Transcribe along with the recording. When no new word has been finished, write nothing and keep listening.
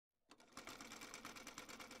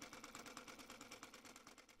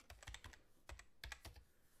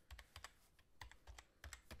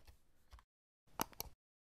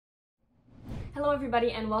Hello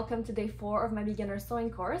everybody and welcome to day 4 of my beginner sewing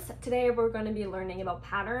course. Today we're going to be learning about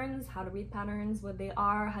patterns, how to read patterns, what they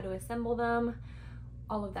are, how to assemble them,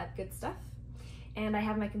 all of that good stuff. And I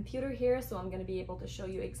have my computer here, so I'm going to be able to show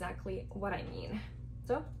you exactly what I mean.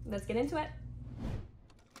 So let's get into it.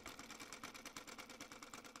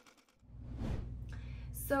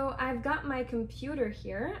 So I've got my computer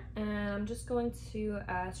here and I'm just going to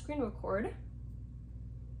screen record.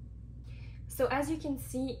 So as you can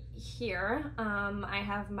see here, I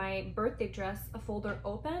have my birthday dress folder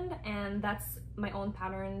opened, and that's my own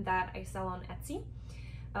pattern that I sell on Etsy.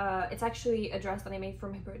 It's actually a dress that I made for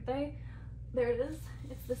my birthday. There it is,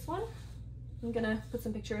 it's this one. I'm gonna put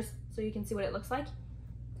some pictures so you can see what it looks like.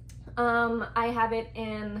 I have it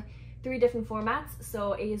in 3 different formats,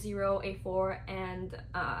 so A0, A4, and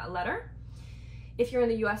letter. If you're in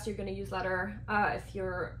the US, you're gonna use letter. If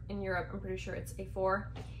you're in Europe, I'm pretty sure it's A4.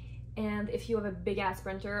 And if you have a big ass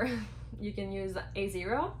printer, you can use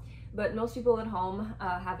A0, but most people at home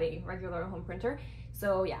have a regular home printer.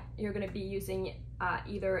 So yeah, you're gonna be using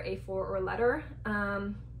either A4 or letter.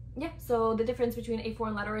 Yeah, so the difference between A4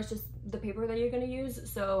 and letter is just the paper that you're gonna use.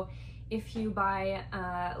 So if you buy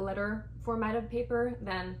letter formatted paper,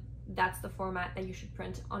 then that's the format that you should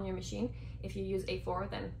print on your machine. If you use A4,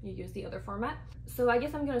 then you use the other format. So I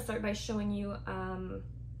guess I'm gonna start by showing you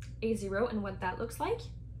A0 and what that looks like.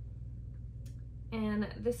 And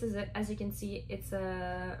this is it. As you can see, it's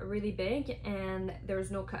really big and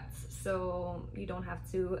there's no cuts, so you don't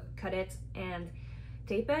have to cut it and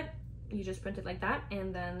tape it. You just print it like that,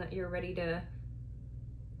 and then you're ready to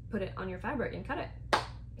put it on your fabric and cut it.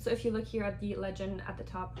 So if you look here at the legend at the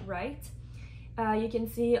top right, you can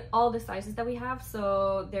see all the sizes that we have.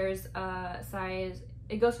 So there's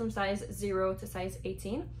it goes from size 0 to size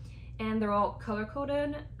 18, and they're all color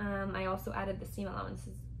coded. I also added the seam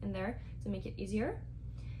allowances in there to make it easier.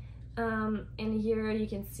 And here you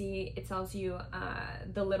can see it tells you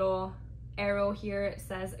the little arrow here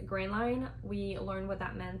says grain line. We learned what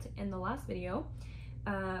that meant in the last video.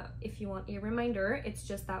 If you want a reminder, it's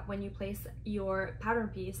just that when you place your pattern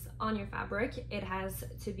piece on your fabric, it has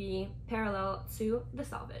to be parallel to the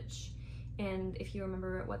selvage. And if you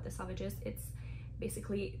remember what the selvage is, it's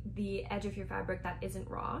basically the edge of your fabric that isn't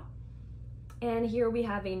raw. And here we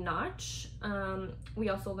have a notch. We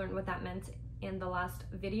also learned what that meant in the last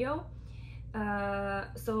video.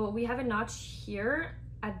 So we have a notch here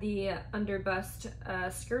at the under bust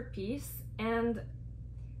skirt piece, and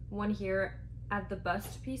one here at the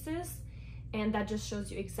bust pieces. And that just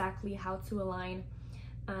shows you exactly how to align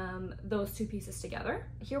those 2 pieces together.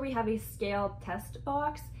 Here we have a scale test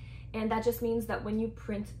box, and that just means that when you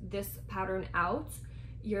print this pattern out,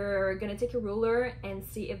 you're gonna take a ruler and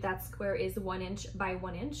see if that square is 1 inch by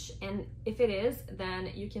 1 inch. And if it is,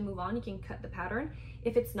 then you can move on, you can cut the pattern.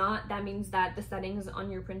 If it's not, that means that the settings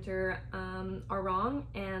on your printer are wrong,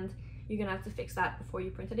 and you're gonna have to fix that before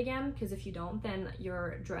you print it again, because if you don't, then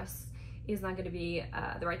your dress is not gonna be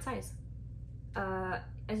the right size.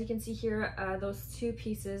 As you can see here, those 2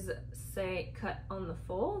 pieces say cut on the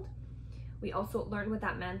fold. We also learned what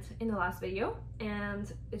that meant in the last video,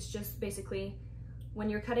 and it's just basically when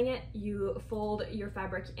you're cutting it, you fold your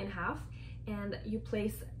fabric in half and you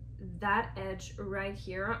place that edge right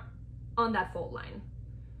here on that fold line,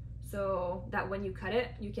 so that when you cut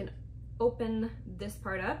it, you can open this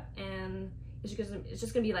part up and it's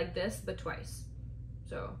just gonna be like this, but twice.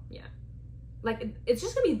 So yeah, like it's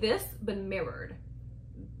just gonna be this, but mirrored.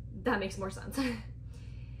 That makes more sense.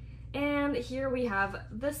 And here we have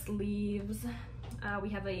the sleeves. We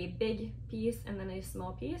have a big piece and then a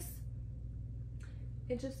small piece.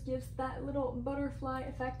 It just gives that little butterfly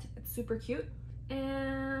effect. It's super cute.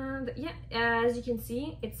 And yeah, as you can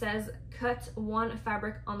see, it says cut 1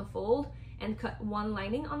 fabric on the fold and cut 1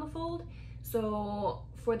 lining on the fold. So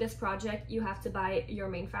for this project, you have to buy your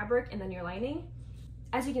main fabric and then your lining.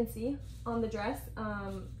 As you can see on the dress,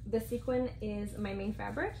 the sequin is my main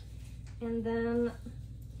fabric, and then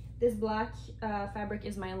this black fabric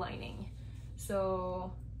is my lining.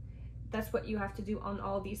 So that's what you have to do on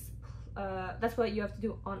all these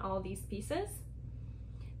pieces,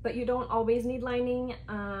 but you don't always need lining.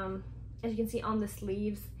 As you can see on the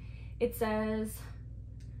sleeves, it says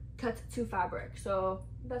cut 2 fabric, so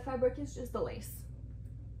that fabric is just the lace.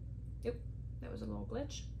 Yep, that was a little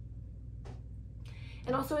glitch.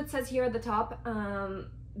 And also it says here at the top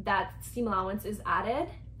that seam allowance is added,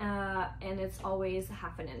 and it's always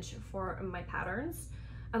 1/2 inch for my patterns,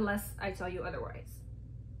 unless I tell you otherwise.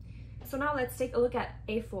 So now let's take a look at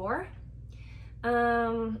A4.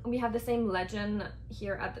 We have the same legend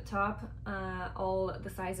here at the top. All the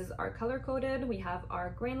sizes are color coded. We have our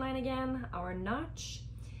grain line again, our notch,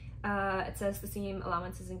 It says the seam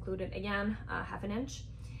allowance is included again, 1/2 inch.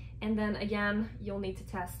 And then again, you'll need to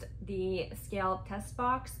test the scale test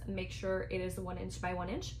box, make sure it is 1 inch by 1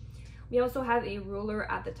 inch. We also have a ruler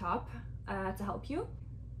at the top to help you.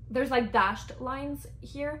 There's like dashed lines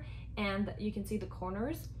here, and you can see the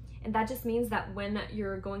corners. And that just means that when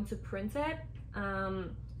you're going to print it,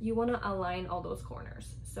 you want to align all those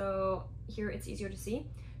corners. So here it's easier to see.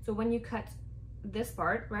 So when you cut this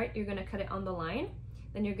part, right, you're going to cut it on the line.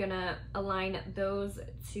 Then you're going to align those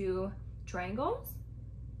two triangles.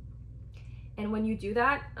 And when you do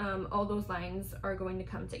that, all those lines are going to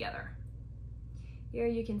come together. Here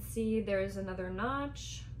you can see there's another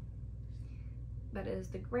notch. That is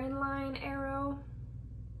the grain line arrow.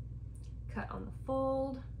 Cut on the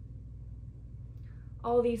fold.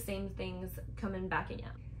 All these same things coming back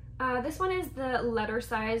again. This one is the letter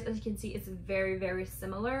size. As you can see, it's very, very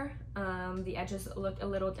similar. The edges look a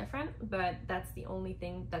little different, but that's the only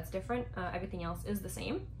thing that's different. Everything else is the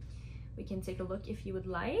same. We can take a look if you would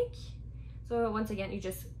like. So once again, you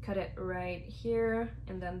just cut it right here,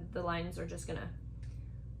 and then the lines are just gonna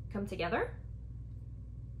come together.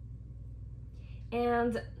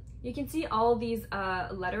 And you can see all these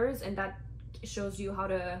letters, and that shows you how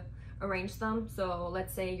to arrange them. So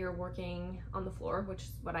let's say you're working on the floor, which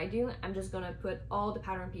is what I do. I'm just gonna put all the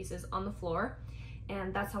pattern pieces on the floor,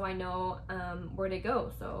 and that's how I know where they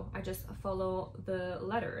go. So I just follow the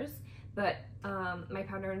letters. But my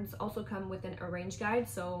patterns also come with an arrange guide,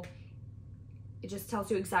 so it just tells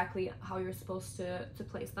you exactly how you're supposed to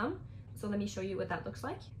place them. So let me show you what that looks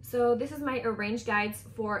like. So this is my arrange guides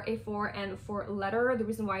for A4 and for letter. The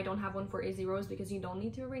reason why I don't have one for A0 is because you don't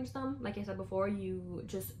need to arrange them. Like I said before, you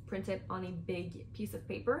just print it on a big piece of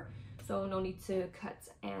paper. So no need to cut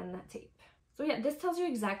and tape. So yeah, this tells you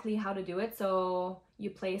exactly how to do it. So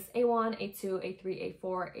you place A1, A2, A3,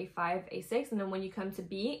 A4, A5, A6, and then when you come to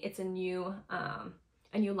B, it's a new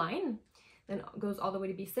line. Then it goes all the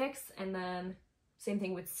way to B6, and then same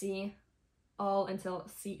thing with C, all until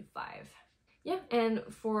C5. Yeah, and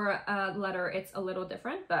for letter, it's a little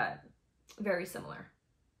different, but very similar.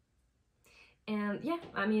 And yeah,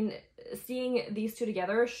 I mean, seeing these two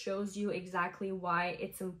together shows you exactly why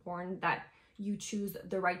it's important that you choose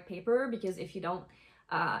the right paper, because if you don't,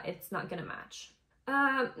 it's not gonna match.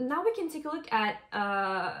 Now we can take a look at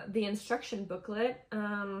the instruction booklet.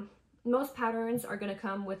 Most patterns are going to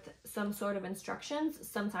come with some sort of instructions.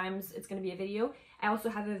 Sometimes it's going to be a video. I also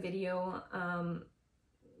have a video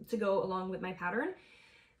to go along with my pattern.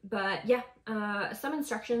 But yeah, some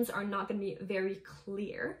instructions are not going to be very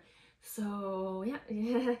clear. So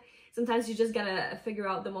yeah, sometimes you just got to figure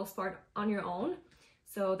out the most part on your own.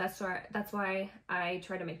 So that's why I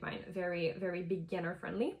try to make mine very, very beginner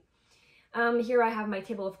friendly. Here I have my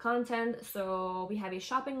table of content. So we have a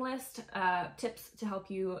shopping list, tips to help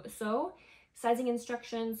you sew, sizing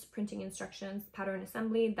instructions, printing instructions, pattern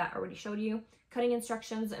assembly that I already showed you, cutting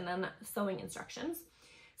instructions, and then sewing instructions.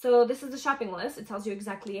 So this is the shopping list. It tells you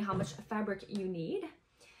exactly how much fabric you need.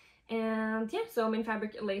 And yeah, so main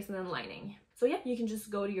fabric, lace, and then lining. So yeah, you can just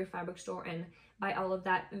go to your fabric store and buy all of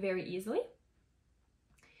that very easily.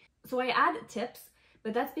 So I add tips,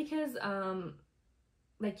 but that's because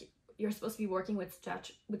like you're supposed to be working with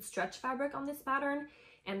stretch fabric on this pattern,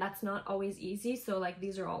 and that's not always easy. So like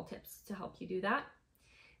these are all tips to help you do that.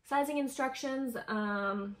 Sizing instructions.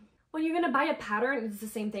 When you're gonna buy a pattern, it's the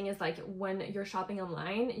same thing as like when you're shopping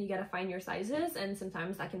online. You gotta find your sizes, and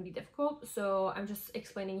sometimes that can be difficult. So I'm just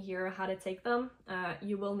explaining here how to take them.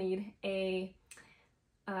 You will need a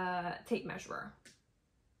tape measurer.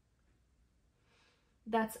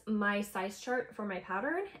 That's my size chart for my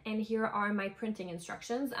pattern, and here are my printing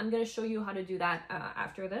instructions. I'm going to show you how to do that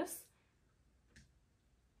after this.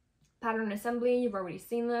 Pattern assembly, you've already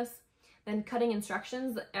seen this. Then cutting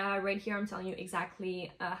instructions, right here I'm telling you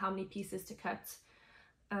exactly how many pieces to cut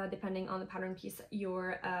depending on the pattern piece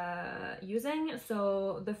you're using.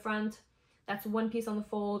 So the front, that's 1 piece on the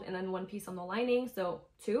fold and then 1 piece on the lining, so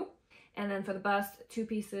 2. And then for the bust, 2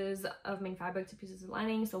 pieces of main fabric, 2 pieces of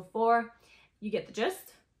lining, so 4. You get the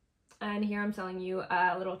gist. And here I'm telling you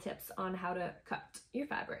little tips on how to cut your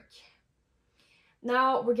fabric.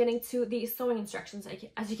 Now we're getting to the sewing instructions.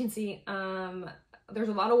 As you can see, there's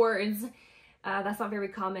a lot of words. That's not very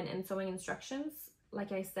common in sewing instructions,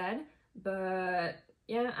 like I said. But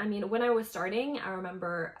yeah, I mean, when I was starting, I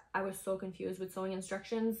remember I was so confused with sewing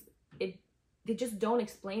instructions. They just don't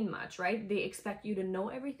explain much, right? They expect you to know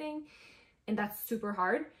everything, and that's super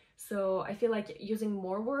hard. So I feel like using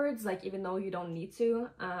more words, like even though you don't need to,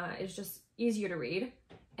 is just easier to read,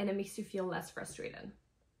 and it makes you feel less frustrated.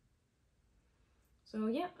 So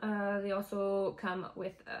yeah, they also come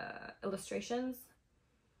with illustrations.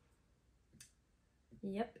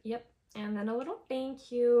 Yep. And then a little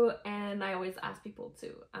thank you. And I always ask people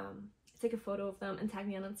to take a photo of them and tag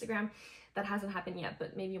me on Instagram. That hasn't happened yet,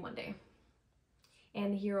 but maybe one day.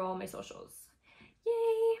 And here are all my socials.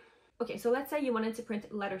 Yay! Okay, so let's say you wanted to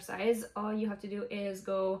print letter size. All you have to do is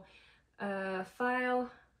go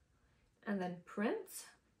File, and then Print.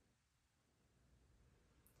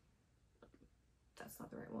 That's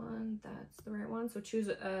not the right one, that's the right one. So choose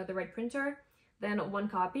the right printer, then one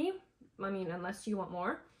copy. I mean, unless you want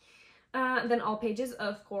more. Then all pages,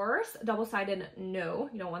 of course. Double-sided, no,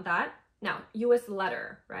 you don't want that. Now, US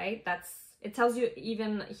letter, right? It tells you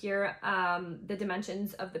even here the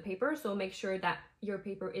dimensions of the paper, so make sure that your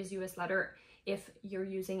paper is US letter if you're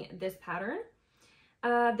using this pattern.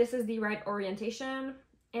 This is the right orientation,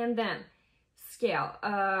 and then scale.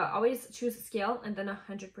 Always choose scale and then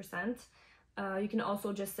 100%. You can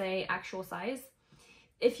also just say actual size.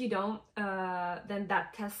 If you don't, then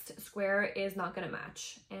that test square is not going to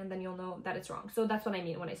match, and then you'll know that it's wrong. So that's what I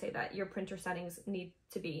mean when I say that your printer settings need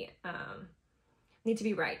to be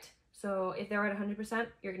right. So if they're at 100%,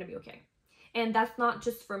 you're going to be okay. And that's not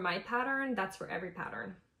just for my pattern, that's for every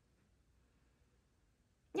pattern.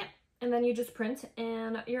 Yeah, and then you just print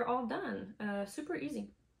and you're all done. Super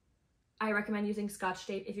easy. I recommend using Scotch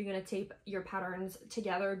tape if you're going to tape your patterns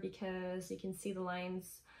together, because you can see the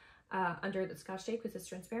lines under the Scotch tape because it's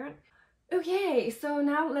transparent. Okay, so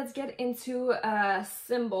now let's get into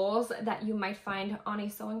symbols that you might find on a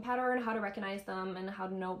sewing pattern, how to recognize them and how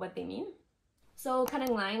to know what they mean. So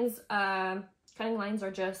cutting lines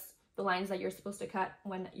are just the lines that you're supposed to cut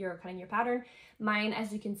when you're cutting your pattern. Mine,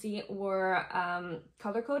 as you can see, were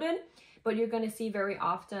color-coded, but you're going to see very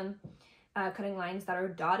often cutting lines that are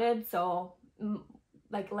dotted. So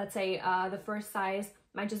like, let's say the first size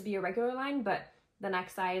might just be a regular line, but the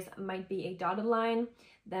next size might be a dotted line,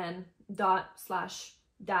 then dot slash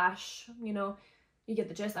dash, you know, you get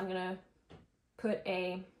the gist. I'm gonna put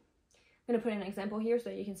an example here so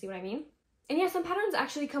you can see what I mean. And yeah, some patterns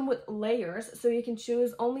actually come with layers, so you can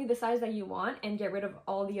choose only the size that you want and get rid of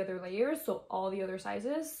all the other layers, so all the other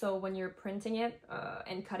sizes. So when you're printing it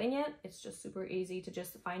and cutting it, it's just super easy to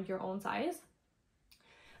just find your own size.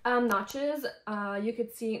 Notches, you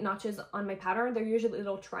could see notches on my pattern. They're usually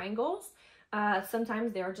little triangles.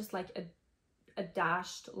 Sometimes they are just like a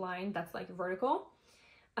dashed line that's like vertical.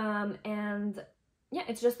 And yeah,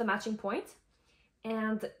 it's just the matching point.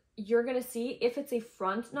 And you're gonna see if it's a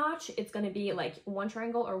front notch, it's gonna be like one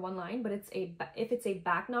triangle or one line, but if it's a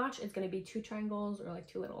back notch, it's gonna be two triangles or like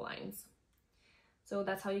two little lines. So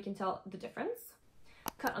that's how you can tell the difference.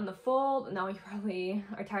 Cut on the fold. Now you probably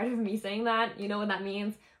are tired of me saying that. You know what that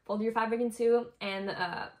means. Fold your fabric in two and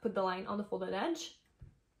put the line on the folded edge.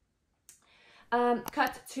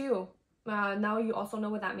 Cut two. Now you also know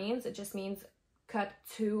what that means. It just means cut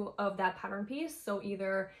two of that pattern piece. So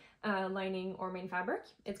either lining or main fabric,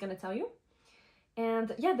 it's going to tell you.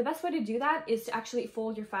 And yeah, the best way to do that is to actually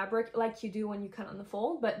fold your fabric like you do when you cut on the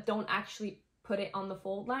fold, but don't actually put it on the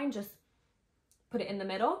fold line, just put it in the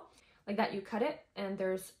middle. Like that, you cut it and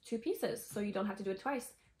there's two pieces, so you don't have to do it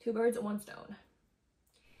twice. Two birds, one stone.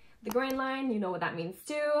 The grain line, you know what that means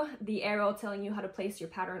too. The arrow telling you how to place your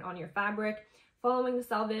pattern on your fabric. Following the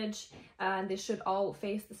selvage, they should all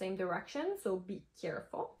face the same direction, so be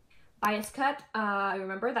careful. Bias cut,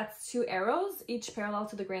 remember that's two arrows, each parallel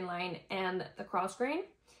to the grain line and the cross grain,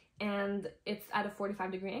 and it's at a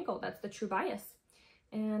 45-degree angle. That's the true bias.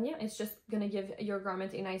 And yeah, it's just gonna give your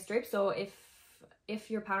garment a nice drape. So if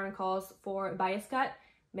your pattern calls for bias cut,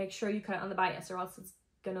 make sure you cut it on the bias or else it's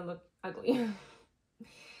gonna look ugly.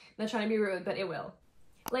 Not trying to be rude, but it will.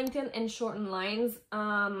 Lengthen and shorten lines.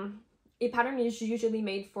 A pattern is usually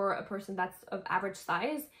made for a person that's of average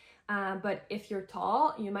size, but if you're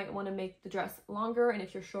tall, you might want to make the dress longer, and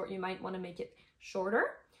if you're short, you might want to make it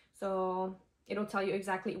shorter. So it'll tell you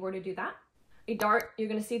exactly where to do that. A dart, you're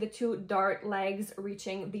going to see the two dart legs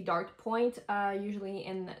reaching the dart point, usually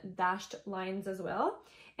in dashed lines as well,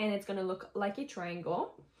 and it's going to look like a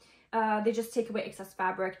triangle. They just take away excess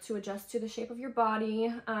fabric to adjust to the shape of your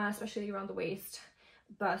body, especially around the waist,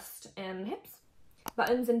 bust, and hips.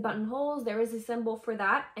 Buttons and buttonholes, there is a symbol for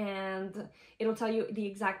that, and it'll tell you the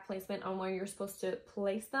exact placement on where you're supposed to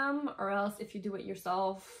place them, or else if you do it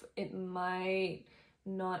yourself, it might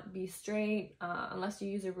not be straight unless you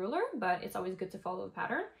use a ruler, but it's always good to follow the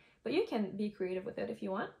pattern. But you can be creative with it if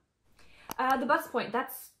you want. The bust point,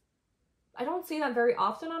 I don't see that very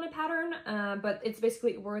often on a pattern, but it's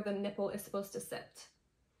basically where the nipple is supposed to sit.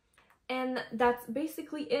 And that's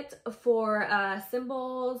basically it for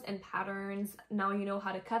symbols and patterns. Now you know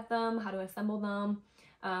how to cut them, how to assemble them,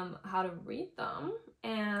 how to read them.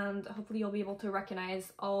 and hopefully you'll be able to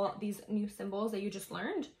recognize all these new symbols that you just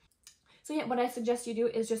learned. So yeah, what I suggest you do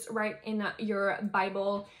is just write in your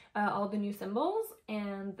Bible all the new symbols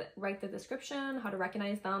and write the description, how to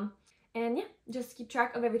recognize them, and yeah, just keep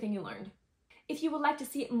track of everything you learned. If you would like to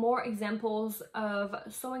see more examples of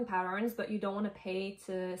sewing patterns, but you don't want to pay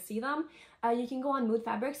to see them, you can go on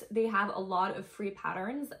MoodFabrics. They have a lot of free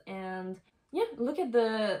patterns, and yeah, look at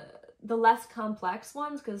the less complex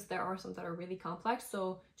ones, because there are some that are really complex.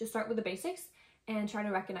 So just start with the basics and try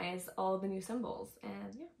to recognize all the new symbols,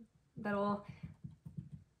 and yeah,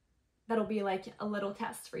 that'll be like a little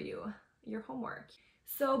test for you, your homework.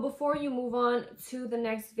 So before you move on to the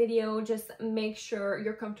next video, just make sure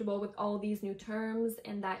you're comfortable with all these new terms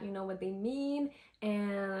and that you know what they mean,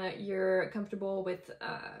 and you're comfortable with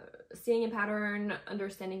seeing a pattern,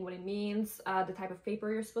 understanding what it means, the type of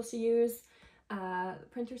paper you're supposed to use,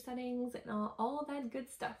 printer settings, and all that good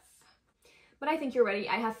stuff. But I think you're ready.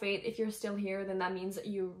 I have faith. If you're still here, then that means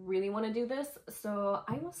you really want to do this. So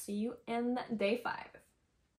I will see you in day 5.